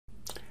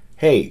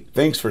Hey,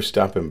 thanks for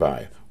stopping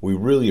by. We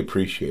really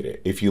appreciate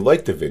it. If you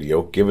like the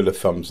video, give it a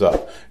thumbs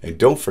up. And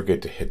don't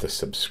forget to hit the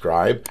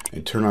subscribe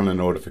and turn on the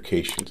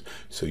notifications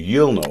so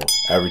you'll know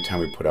every time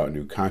we put out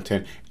new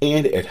content,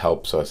 and it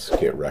helps us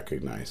get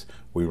recognized.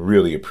 We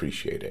really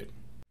appreciate it.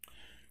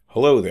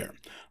 Hello there.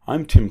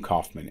 I'm Tim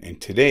Kaufman, and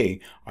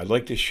today I'd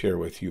like to share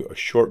with you a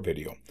short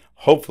video,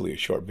 hopefully a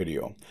short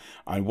video,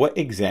 on what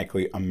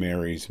exactly a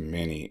Mary's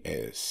Mini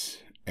is.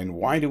 And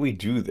why do we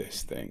do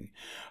this thing?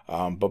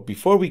 But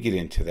before we get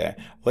into that,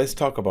 let's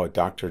talk about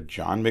Dr.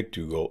 John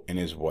McDougall and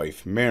his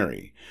wife,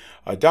 Mary.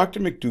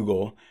 Dr.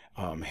 McDougall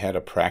had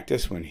a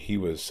practice when he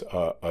was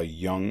a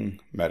young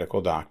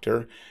medical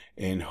doctor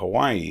in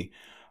Hawaii.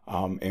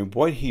 And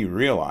what he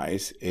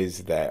realized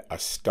is that a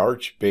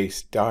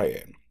starch-based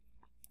diet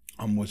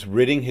was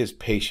ridding his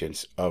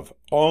patients of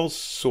all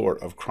sort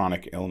of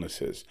chronic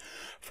illnesses,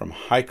 from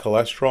high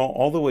cholesterol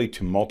all the way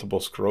to multiple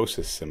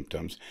sclerosis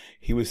symptoms.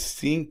 He was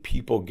seeing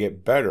people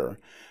get better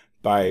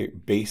by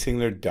basing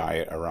their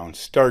diet around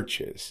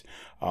starches.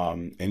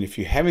 And if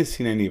you haven't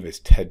seen any of his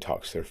TED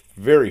Talks, they're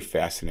very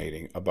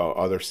fascinating about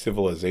other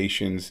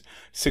civilizations,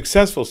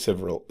 successful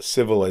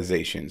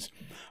civilizations,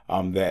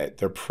 that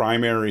their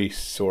primary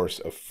source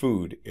of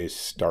food is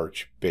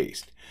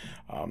starch-based.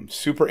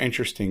 Super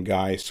interesting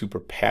guy, super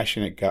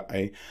passionate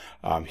guy.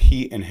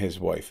 He and his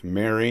wife,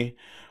 Mary,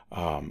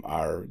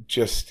 they're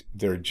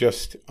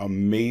just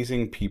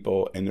amazing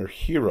people, and they're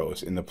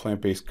heroes in the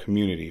plant-based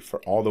community for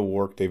all the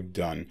work they've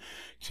done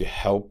to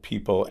help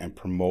people and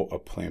promote a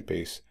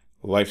plant-based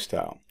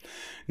lifestyle.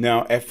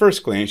 Now, at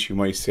first glance, you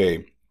might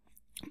say,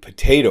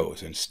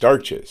 potatoes and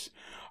starches,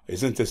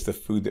 isn't this the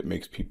food that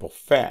makes people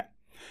fat?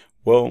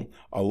 Well,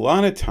 a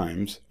lot of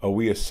times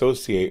we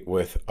associate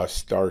with a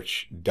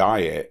starch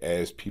diet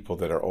as people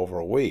that are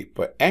overweight,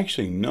 but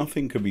actually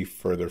nothing could be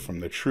further from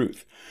the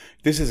truth.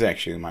 This is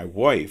actually my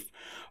wife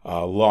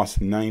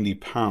lost 90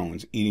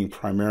 pounds eating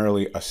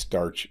primarily a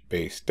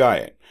starch-based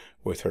diet,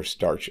 with her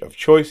starch of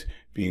choice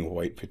being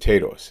white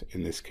potatoes,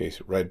 in this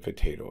case red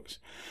potatoes.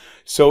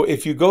 So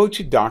if you go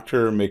to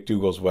Dr.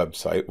 McDougall's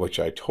website, which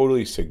I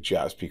totally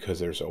suggest because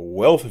there's a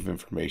wealth of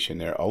information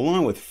there,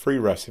 along with free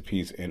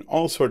recipes and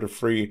all sort of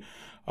free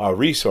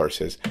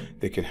resources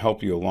that can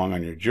help you along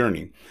on your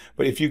journey.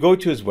 But if you go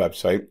to his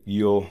website,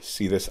 you'll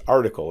see this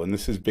article, and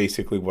this is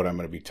basically what I'm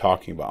going to be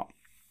talking about.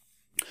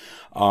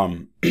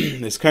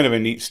 It's kind of a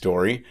neat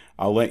story.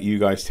 I'll let you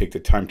guys take the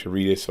time to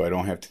read it so I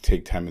don't have to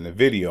take time in the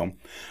video.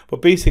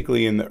 But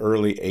basically in the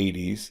early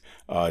 80s,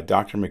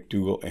 Dr.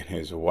 McDougall and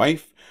his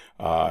wife,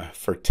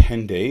 for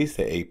 10 days,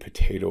 they ate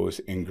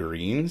potatoes and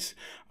greens.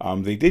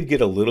 They did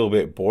get a little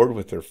bit bored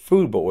with their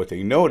food, but what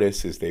they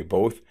noticed is they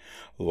both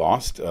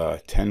lost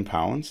 10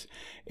 pounds,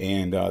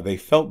 and they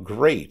felt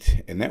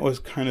great. And that was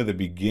kind of the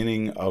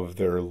beginning of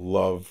their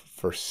love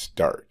for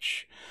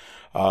starch.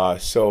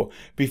 So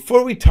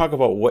before we talk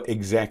about what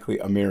exactly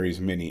a Mary's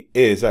Mini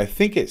is, I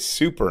think it's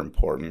super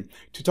important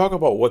to talk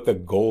about what the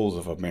goals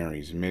of a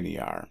Mary's Mini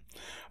are.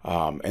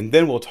 And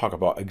then we'll talk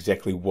about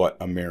exactly what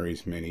a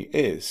Mary's Mini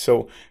is.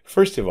 So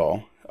first of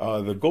all,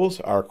 the goals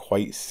are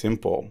quite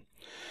simple.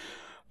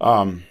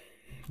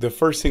 The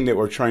first thing that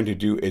we're trying to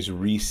do is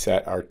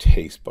reset our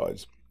taste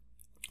buds.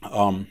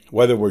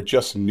 Whether we're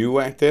just new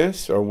at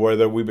this or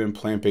whether we've been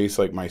plant-based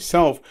like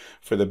myself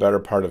for the better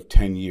part of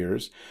 10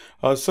 years,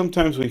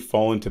 sometimes we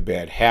fall into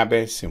bad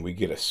habits and we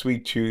get a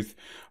sweet tooth.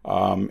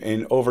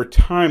 And over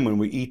time, when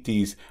we eat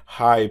these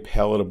high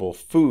palatable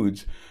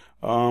foods,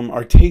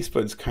 our taste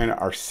buds kind of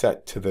are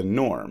set to the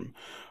norm.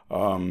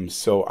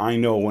 So I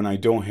know when I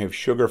don't have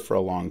sugar for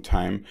a long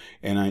time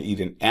and I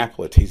eat an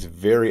apple, it tastes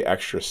very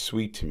extra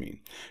sweet to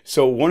me.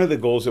 So one of the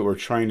goals that we're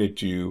trying to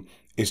do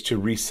is to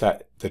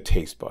reset the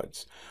taste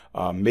buds.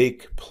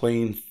 Make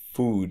plain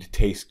food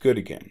taste good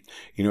again.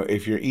 You know,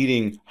 if you're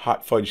eating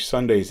hot fudge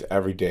sundaes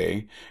every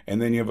day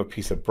and then you have a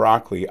piece of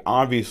broccoli,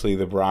 obviously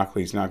the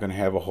broccoli is not going to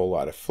have a whole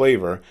lot of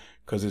flavor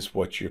because it's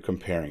what you're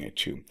comparing it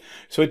to.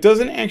 So it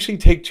doesn't actually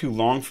take too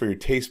long for your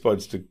taste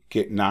buds to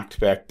get knocked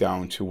back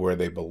down to where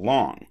they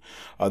belong.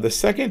 The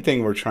second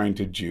thing we're trying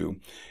to do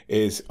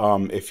is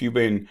if you've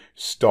been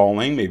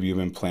stalling, maybe you've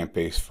been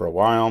plant-based for a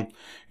while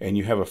and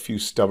you have a few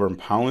stubborn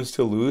pounds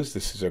to lose,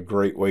 this is a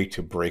great way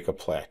to break a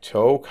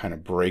plateau, kind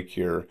of break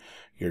your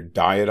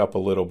diet up a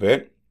little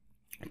bit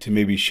to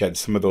maybe shed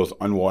some of those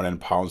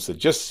unwanted pounds that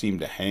just seem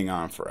to hang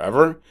on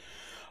forever.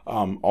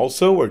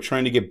 Also, we're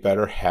trying to get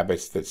better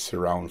habits that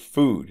surround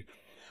food.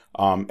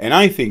 And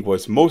I think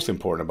what's most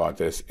important about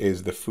this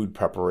is the food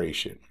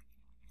preparation.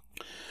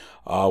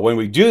 When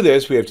we do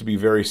this, we have to be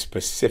very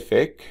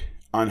specific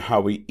on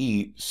how we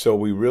eat. So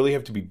we really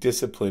have to be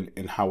disciplined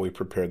in how we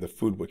prepare the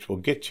food, which we'll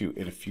get to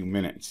in a few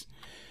minutes.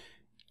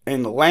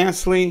 And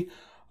lastly,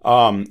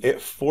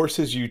 it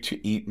forces you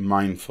to eat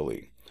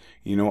mindfully.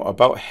 You know,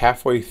 about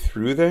halfway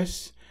through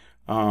this,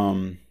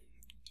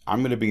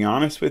 I'm going to be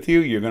honest with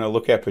you, you're going to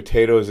look at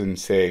potatoes and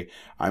say,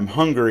 I'm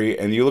hungry.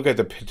 And you look at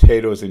the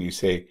potatoes and you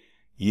say,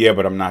 yeah,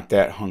 but I'm not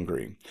that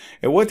hungry.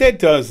 And what that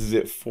does is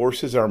it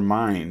forces our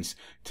minds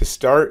to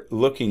start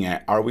looking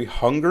at, are we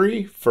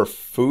hungry for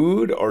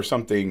food or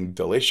something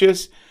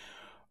delicious?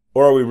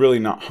 Or are we really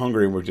not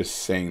hungry and we're just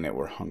saying that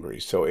we're hungry?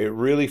 So it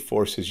really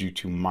forces you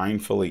to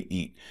mindfully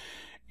eat.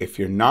 If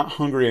you're not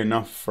hungry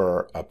enough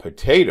for a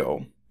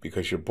potato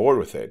because you're bored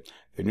with it,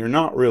 then you're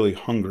not really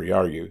hungry,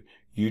 are you?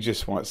 You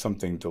just want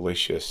something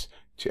delicious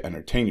to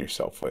entertain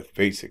yourself with,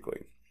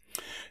 basically.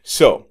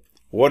 So,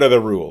 what are the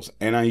rules?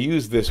 And I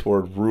use this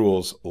word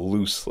rules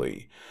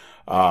loosely.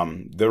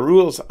 The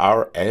rules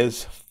are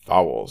as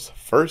follows.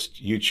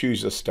 First, you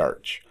choose a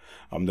starch.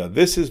 Now,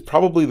 this is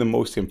probably the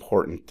most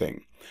important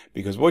thing,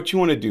 because what you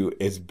want to do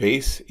is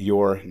base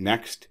your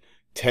next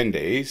 10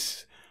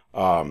 days,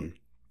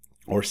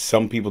 or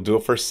some people do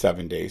it for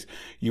 7 days.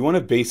 You want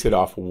to base it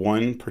off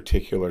one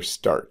particular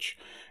starch.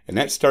 And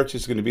that starch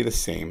is going to be the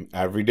same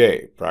every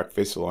day,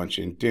 breakfast, lunch,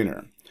 and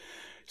dinner.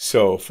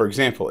 So, for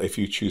example, if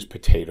you choose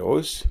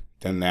potatoes,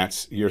 then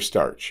that's your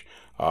starch.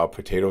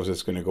 Potatoes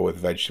is going to go with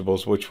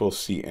vegetables, which we'll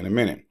see in a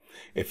minute.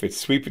 If it's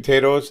sweet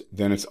potatoes,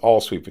 then it's all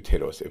sweet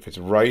potatoes. If it's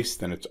rice,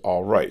 then it's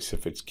all rice.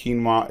 If it's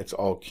quinoa, it's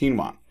all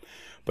quinoa.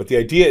 But the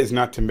idea is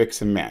not to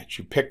mix and match.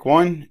 You pick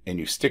one and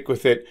you stick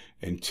with it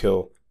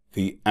until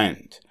the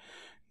end.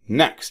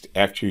 Next,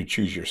 after you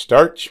choose your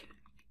starch,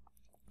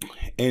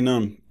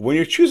 and when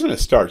you're choosing a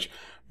starch,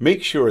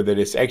 make sure that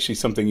it's actually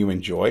something you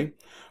enjoy,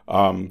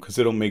 because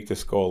it'll make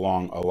this go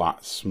along a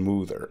lot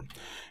smoother.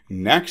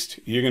 Next,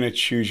 you're going to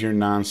choose your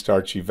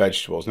non-starchy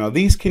vegetables. Now,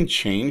 these can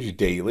change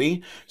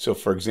daily. So,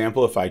 for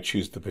example, if I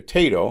choose the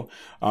potato,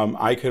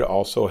 I could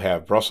also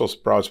have Brussels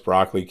sprouts,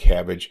 broccoli,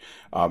 cabbage,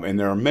 and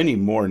there are many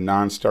more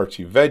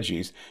non-starchy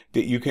veggies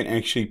that you can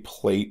actually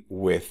plate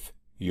with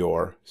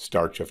your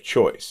starch of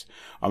choice.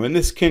 And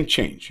this can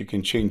change. You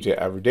can change it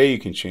every day. You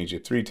can change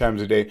it 3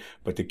 times a day.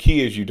 But the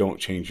key is you don't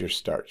change your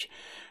starch.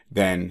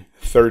 Then,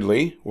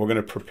 thirdly, we're going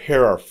to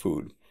prepare our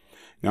food.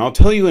 Now, I'll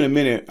tell you in a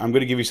minute, I'm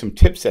going to give you some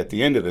tips at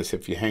the end of this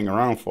if you hang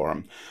around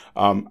for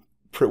them.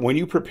 When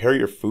you prepare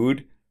your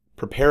food,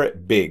 prepare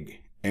it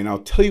big. And I'll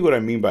tell you what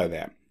I mean by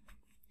that.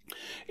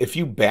 If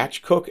you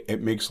batch cook,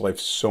 it makes life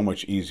so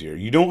much easier.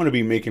 You don't want to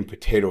be making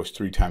potatoes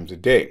 3 times a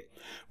day,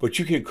 but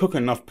you can cook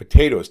enough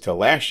potatoes to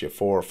last you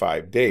 4 or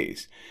 5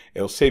 days.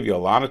 It'll save you a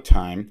lot of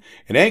time,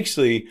 and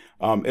actually,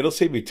 it'll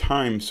save you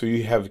time so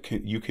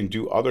you can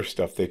do other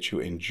stuff that you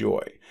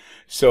enjoy.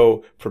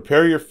 So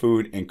prepare your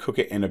food and cook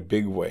it in a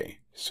big way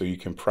so you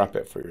can prep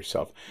it for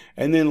yourself.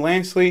 And then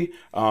lastly,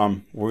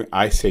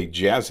 I say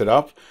jazz it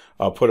up.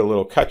 Put a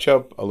little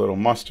ketchup, a little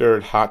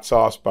mustard, hot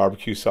sauce,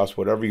 barbecue sauce,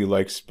 whatever you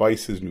like,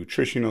 spices,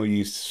 nutritional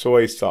yeast,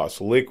 soy sauce,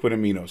 liquid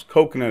aminos,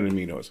 coconut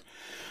aminos.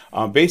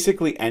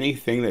 Basically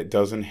anything that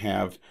doesn't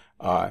have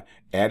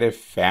added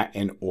fat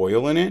and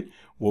oil in it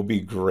will be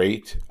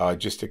great,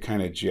 just to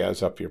kind of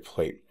jazz up your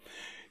plate.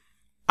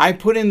 I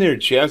put in there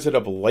jazz it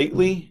up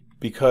lightly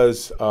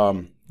because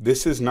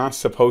this is not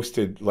supposed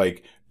to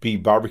be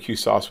barbecue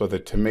sauce with a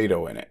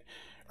tomato in it.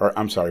 Or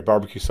I'm sorry,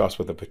 barbecue sauce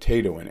with a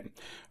potato in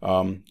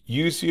it.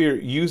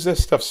 Use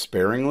this stuff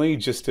sparingly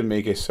just to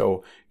make it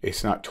so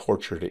it's not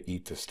torture to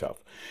eat this stuff.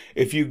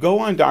 If you go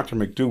on Dr.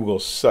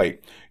 McDougall's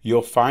site,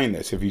 you'll find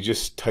this. If you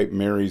just type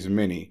Mary's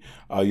Mini,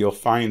 you'll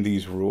find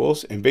these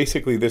rules. And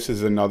basically, this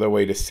is another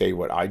way to say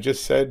what I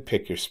just said.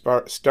 Pick your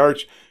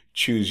starch,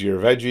 choose your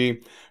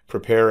veggie,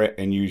 prepare it,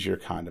 and use your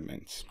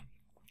condiments.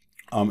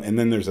 And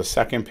then there's a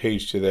second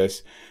page to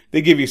this.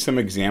 They give you some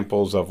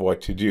examples of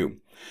what to do.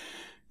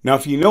 Now,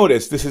 if you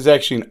notice, this is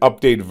actually an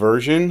updated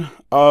version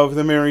of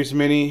the Mary's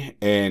Mini,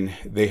 and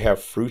they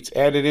have fruits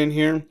added in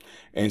here.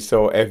 And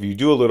so if you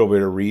do a little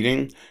bit of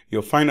reading,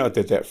 you'll find out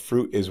that that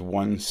fruit is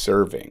 1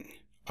 serving.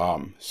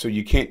 So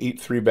you can't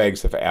eat 3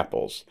 bags of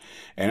apples.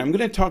 And I'm going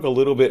to talk a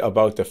little bit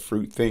about the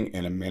fruit thing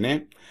in a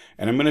minute.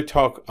 And I'm going to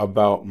talk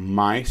about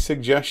my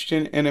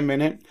suggestion in a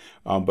minute.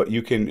 But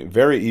you can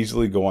very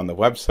easily go on the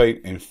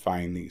website and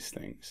find these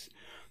things.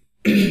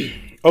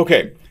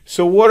 Okay,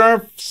 so what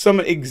are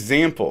some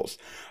examples?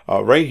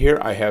 Right here,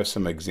 I have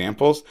some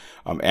examples.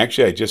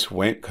 Actually, I just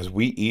went because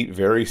we eat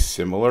very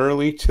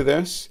similarly to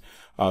this.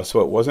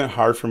 So it wasn't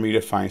hard for me to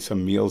find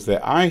some meals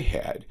that I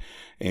had.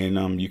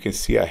 And you can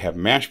see I have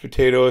mashed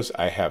potatoes.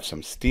 I have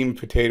some steamed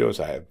potatoes.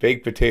 I have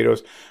baked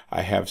potatoes.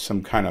 I have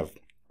some kind of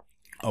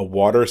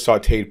water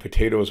sauteed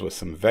potatoes with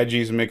some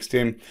veggies mixed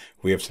in.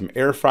 We have some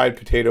air fried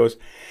potatoes.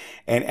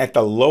 And at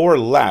the lower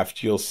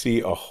left, you'll see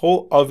a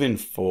whole oven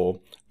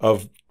full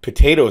of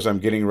potatoes I'm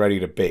getting ready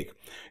to bake.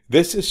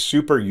 This is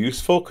super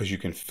useful because you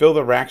can fill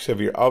the racks of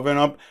your oven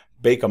up,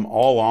 bake them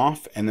all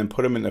off, and then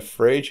put them in the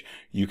fridge.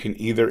 You can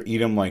either eat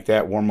them like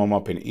that, warm them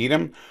up and eat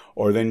them,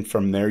 or then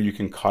from there you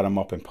can cut them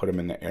up and put them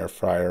in the air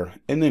fryer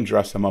and then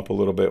dress them up a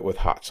little bit with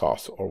hot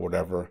sauce or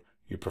whatever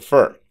you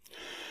prefer.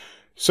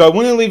 So I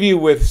want to leave you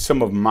with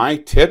some of my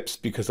tips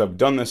because I've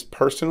done this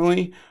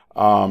personally,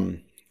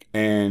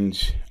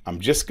 and I'm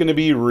just going to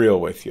be real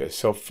with you.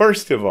 So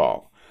first of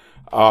all,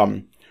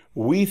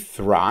 we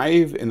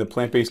thrive in the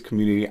plant-based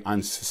community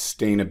on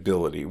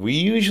sustainability. We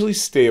usually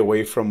stay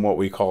away from what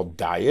we call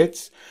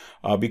diets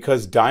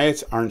because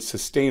diets aren't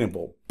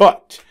sustainable.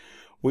 But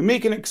we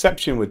make an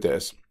exception with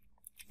this.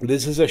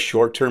 this is a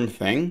short-term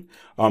thing.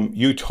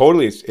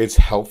 It's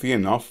healthy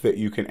enough that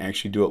you can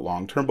actually do it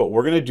long-term, but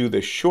we're going to do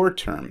the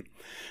short-term.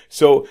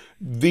 So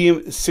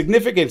the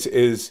significance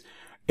is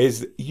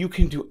you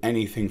can do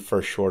anything for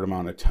a short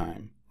amount of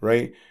time,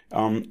 right?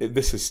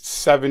 This is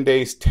 7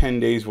 days, 10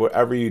 days,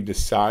 whatever you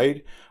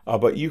decide,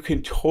 but you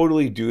can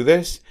totally do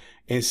this.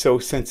 And so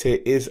since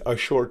it is a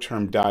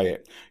short-term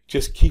diet,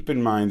 just keep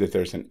in mind that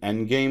there's an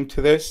end game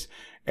to this,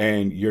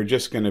 and you're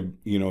just going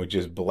to,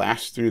 just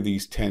blast through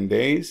these 10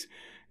 days,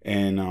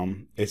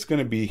 and it's going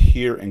to be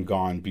here and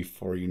gone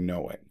before you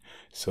know it.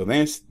 So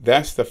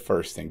that's the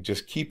first thing.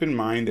 Just keep in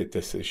mind that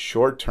this is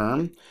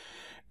short-term,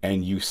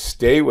 and you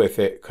stay with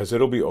it because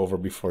it'll be over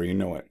before you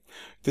know it.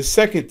 The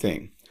second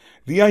thing,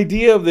 the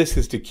idea of this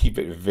is to keep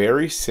it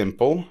very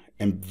simple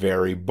and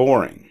very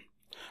boring.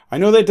 I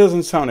know that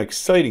doesn't sound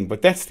exciting,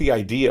 but that's the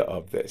idea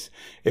of this.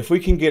 If we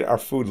can get our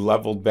food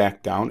leveled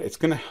back down, it's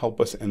going to help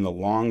us in the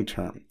long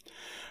term.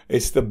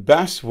 It's the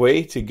best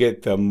way to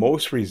get the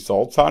most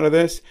results out of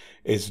this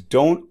is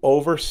don't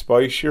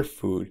overspice your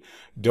food.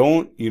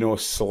 Don't,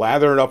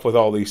 slather it up with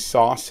all these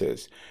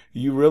sauces.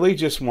 You really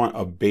just want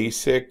a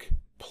basic,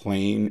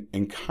 plain,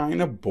 and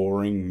kind of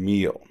boring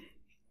meal.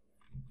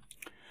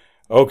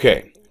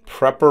 Okay,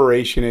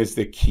 preparation is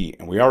the key,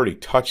 and we already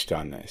touched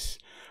on this.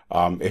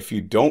 If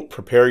you don't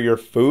prepare your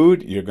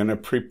food, you're going to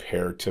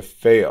prepare to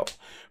fail.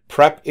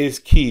 Prep is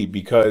key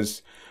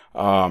because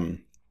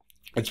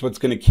it's what's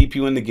going to keep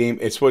you in the game.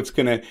 It's what's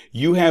going to,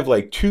 you have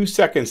like 2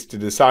 seconds to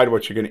decide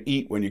what you're going to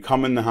eat when you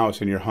come in the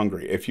house and you're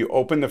hungry. If you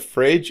open the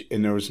fridge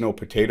and there was no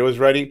potatoes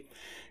ready,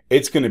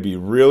 it's going to be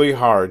really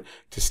hard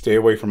to stay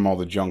away from all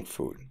the junk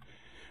food.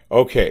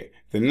 Okay,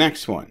 the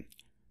next one.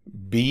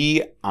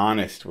 Be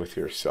honest with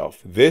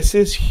yourself. This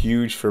is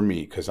huge for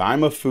me because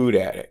I'm a food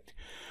addict.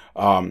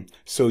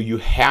 So you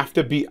have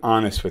to be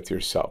honest with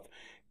yourself.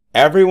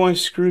 Everyone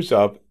screws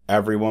up.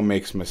 Everyone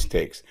makes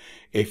mistakes.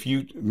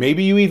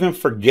 Maybe you even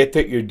forget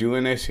that you're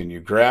doing this and you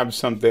grab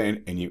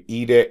something and you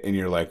eat it and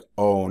you're like,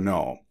 oh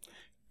no.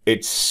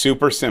 It's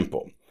super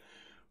simple.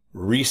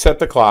 Reset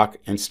the clock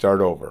and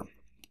start over.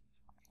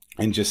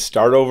 And just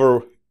start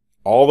over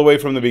all the way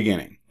from the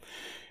beginning.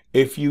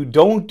 If you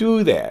don't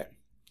do that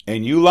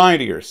and you lie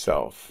to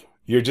yourself,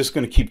 you're just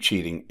going to keep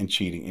cheating and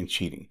cheating and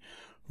cheating.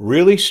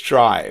 Really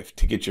strive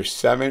to get your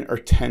 7 or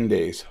 10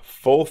 days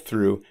full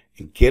through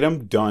and get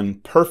them done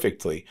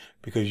perfectly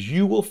because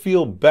you will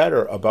feel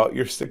better about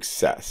your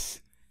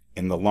success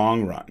in the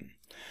long run.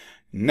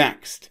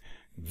 Next,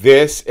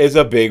 this is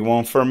a big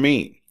one for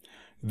me.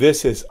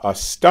 This is a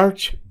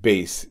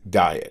starch-based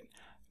diet,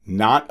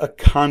 not a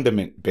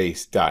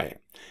condiment-based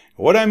diet.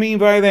 What I mean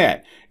by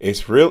that,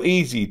 it's real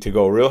easy to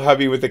go real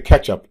heavy with the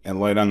ketchup and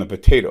light on the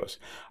potatoes.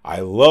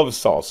 I love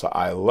salsa.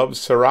 I love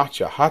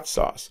sriracha hot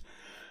sauce.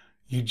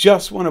 You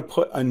just want to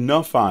put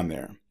enough on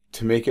there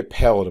to make it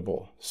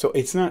palatable, so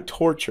it's not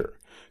torture.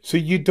 So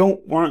you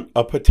don't want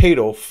a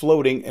potato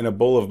floating in a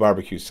bowl of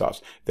barbecue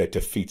sauce. That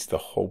defeats the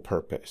whole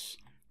purpose,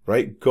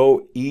 right?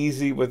 Go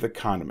easy with the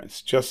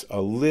condiments, just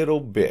a little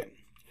bit.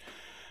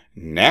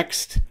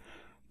 Next,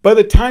 by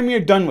the time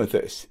you're done with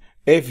this,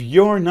 if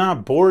you're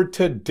not bored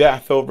to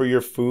death over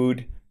your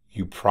food,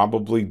 you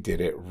probably did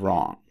it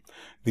wrong.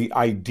 The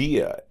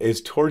idea is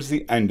towards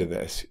the end of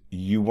this,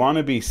 you want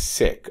to be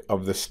sick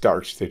of the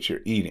starch that you're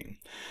eating.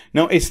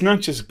 Now, it's not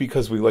just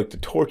because we like to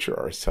torture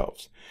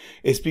ourselves.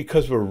 It's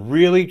because we're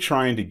really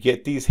trying to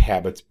get these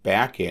habits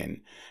back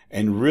in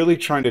and really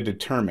trying to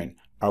determine,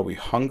 are we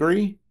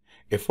hungry?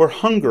 If we're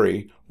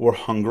hungry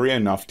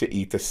enough to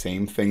eat the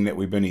same thing that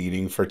we've been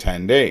eating for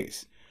 10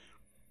 days.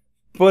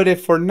 But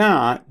if we're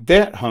not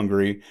that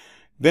hungry,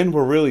 then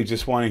we're really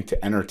just wanting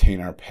to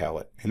entertain our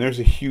palate. And there's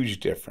a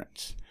huge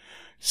difference.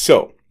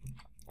 So,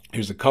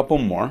 here's a couple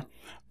more.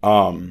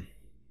 I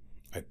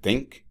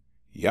think,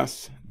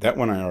 yes, that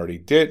one I already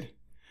did.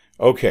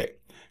 Okay,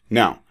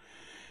 now,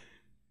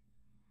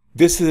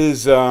 this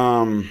is,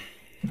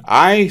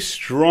 I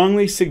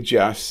strongly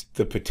suggest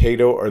the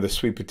potato or the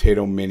sweet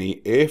potato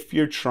mini if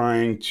you're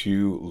trying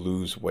to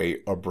lose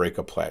weight or break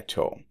a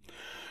plateau.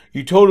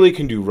 You totally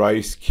can do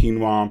rice,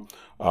 quinoa,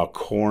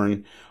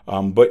 corn,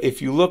 but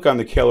if you look on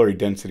the calorie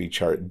density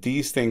chart,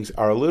 these things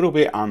are a little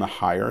bit on the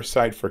higher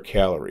side for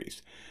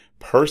calories.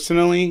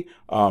 Personally,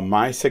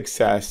 my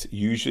success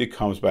usually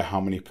comes by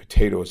how many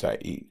potatoes I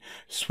eat.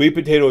 Sweet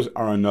potatoes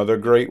are another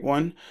great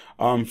one.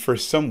 For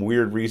some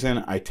weird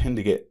reason, I tend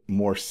to get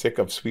more sick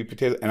of sweet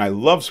potatoes, and I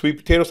love sweet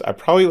potatoes. I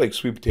probably like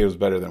sweet potatoes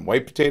better than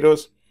white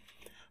potatoes,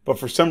 but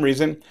for some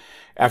reason,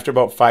 after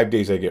about 5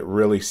 days, I get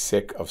really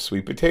sick of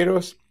sweet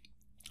potatoes.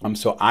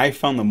 So I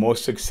found the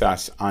most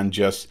success on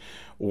just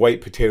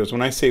white potatoes.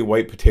 When I say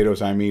white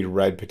potatoes, I mean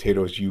red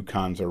potatoes,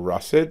 Yukons, or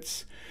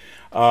russets.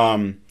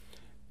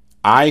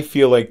 I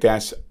feel like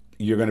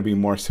you're going to be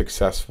more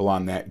successful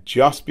on that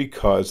just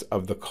because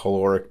of the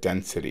caloric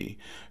density.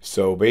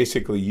 So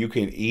basically you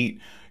can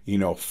eat,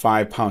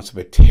 5 pounds of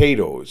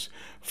potatoes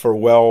for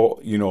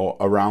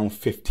around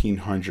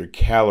 1,500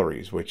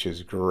 calories, which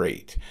is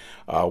great.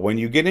 When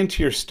you get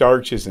into your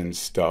starches and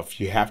stuff,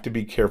 you have to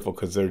be careful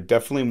because there are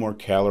definitely more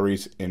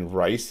calories in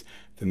rice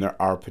than there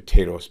are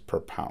potatoes per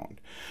pound.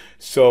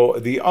 So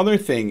the other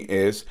thing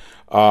is,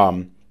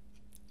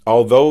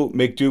 although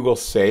McDougall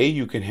say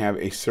you can have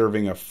a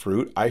serving of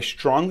fruit, I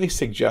strongly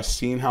suggest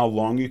seeing how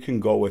long you can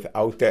go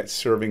without that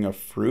serving of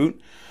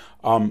fruit,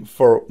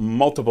 for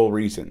multiple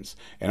reasons.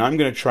 And I'm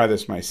going to try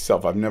this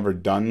myself. I've never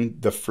done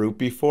the fruit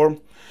before,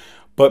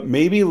 but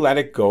maybe let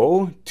it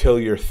go till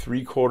you're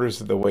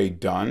 3/4 of the way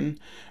done.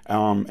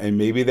 And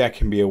maybe that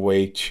can be a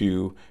way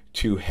to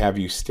have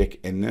you stick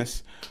in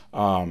this,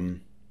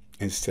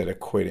 instead of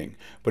quitting.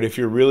 But if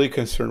you're really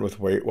concerned with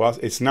weight loss,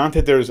 it's not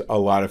that there's a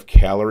lot of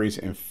calories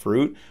in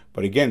fruit,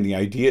 but again, the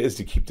idea is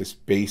to keep this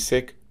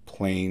basic,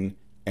 plain,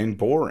 and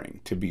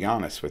boring, to be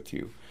honest with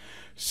you.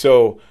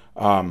 So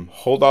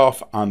hold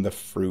off on the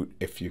fruit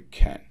if you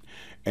can.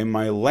 And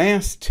my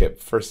last tip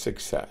for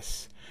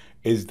success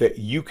is that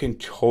you can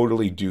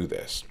totally do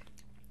this.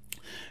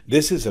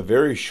 This is a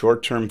very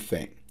short-term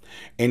thing,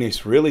 and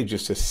it's really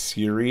just a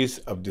series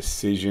of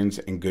decisions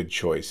and good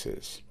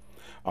choices.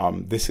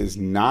 This is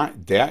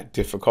not that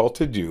difficult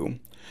to do,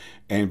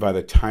 and by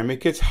the time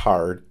it gets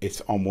hard,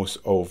 it's almost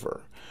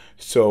over.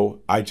 So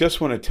I just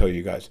want to tell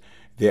you guys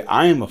that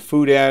I am a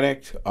food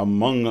addict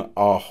among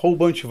a whole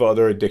bunch of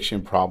other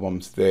addiction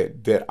problems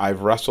that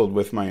I've wrestled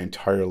with my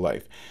entire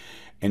life.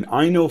 And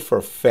I know for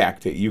a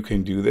fact that you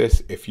can do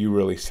this if you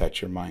really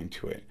set your mind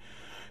to it.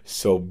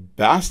 So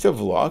best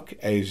of luck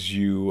as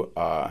you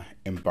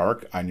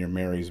embark on your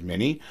Mary's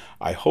Mini.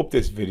 I hope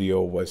this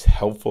video was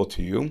helpful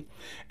to you.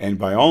 And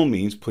by all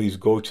means, please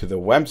go to the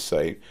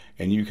website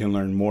and you can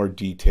learn more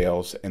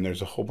details. And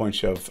there's a whole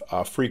bunch of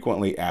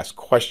frequently asked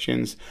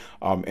questions,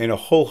 and a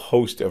whole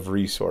host of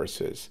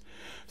resources.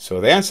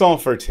 So that's all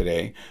for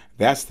today.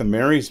 That's the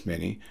Mary's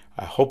Mini.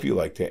 I hope you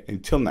liked it.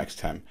 Until next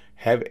time,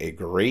 have a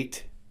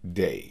great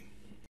day.